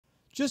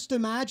Just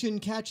imagine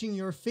catching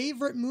your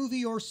favorite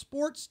movie or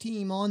sports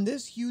team on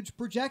this huge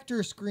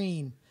projector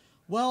screen.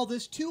 Well,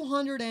 this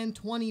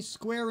 220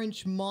 square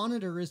inch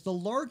monitor is the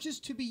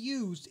largest to be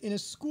used in a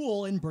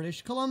school in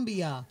British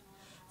Columbia.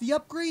 The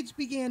upgrades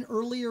began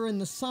earlier in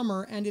the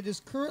summer and it is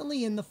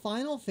currently in the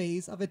final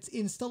phase of its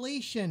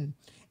installation,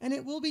 and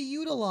it will be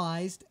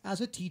utilized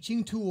as a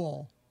teaching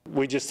tool.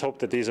 We just hope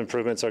that these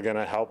improvements are going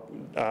to help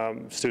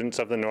students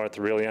of the North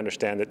really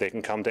understand that they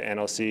can come to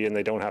NLC and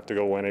they don't have to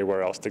go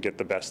anywhere else to get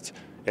the best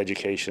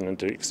education and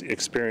to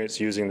experience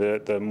using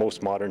the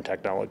most modern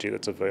technology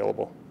that's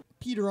available.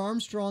 Peter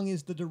Armstrong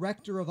is the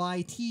director of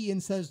IT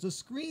and says the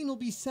screen will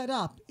be set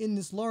up in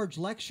this large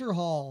lecture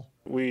hall.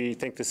 We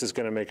think this is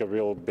going to make a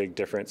real big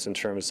difference in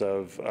terms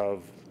of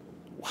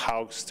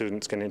how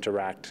students can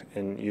interact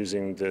in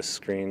using this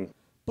screen.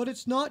 But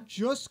it's not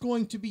just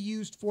going to be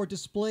used for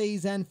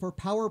displays and for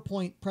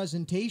PowerPoint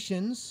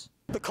presentations.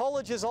 The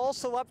college is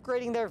also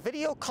upgrading their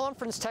video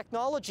conference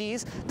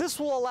technologies. This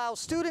will allow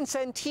students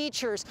and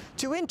teachers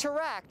to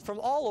interact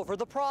from all over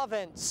the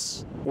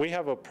province. We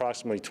have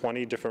approximately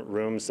 20 different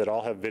rooms that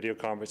all have video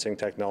conferencing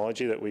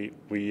technology that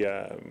we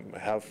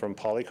have from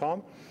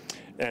Polycom.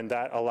 And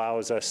that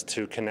allows us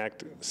to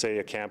connect, say,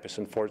 a campus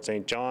in Fort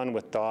St. John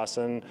with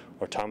Dawson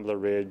or Tumbler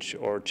Ridge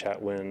or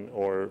Chetwynd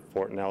or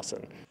Fort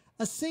Nelson.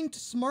 A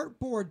synced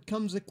smartboard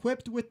comes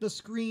equipped with the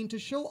screen to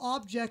show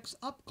objects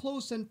up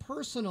close and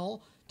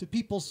personal to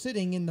people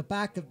sitting in the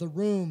back of the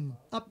room.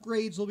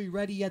 Upgrades will be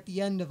ready at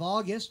the end of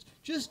August,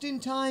 just in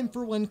time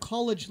for when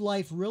college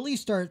life really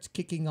starts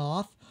kicking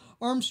off.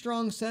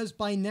 Armstrong says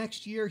by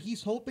next year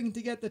he's hoping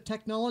to get the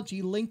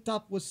technology linked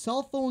up with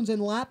cell phones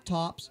and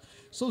laptops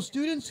so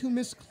students who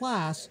miss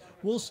class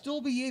will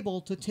still be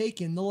able to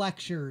take in the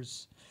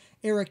lectures.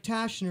 Eric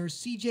Tashner,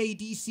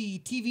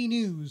 CJDC-TV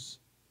News,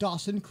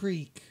 Dawson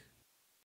Creek.